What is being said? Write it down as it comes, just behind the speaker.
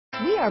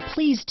We are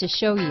pleased to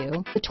show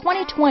you the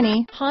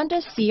 2020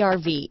 Honda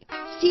CR-V.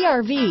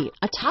 CR-V,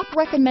 a top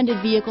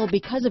recommended vehicle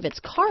because of its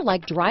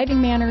car-like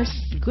driving manners,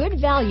 good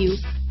value,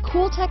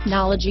 cool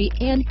technology,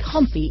 and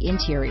comfy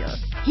interior.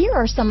 Here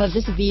are some of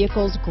this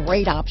vehicle's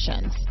great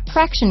options: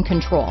 traction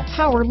control,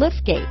 power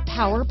liftgate,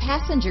 power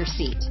passenger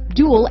seat,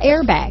 dual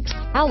airbags,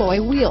 alloy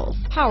wheels,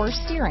 power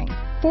steering,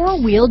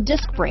 four-wheel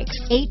disc brakes,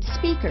 8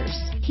 speakers,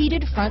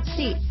 heated front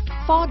seats,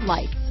 fog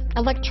lights,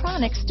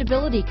 electronic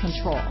stability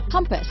control,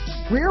 compass,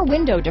 rear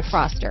window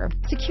defroster,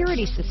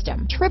 security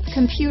system, trip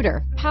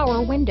computer,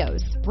 power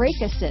windows,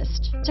 brake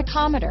assist,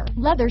 tachometer,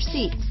 leather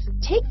seats.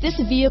 Take this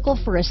vehicle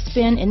for a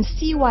spin and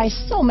see why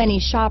so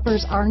many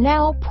shoppers are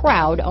now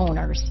proud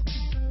owners.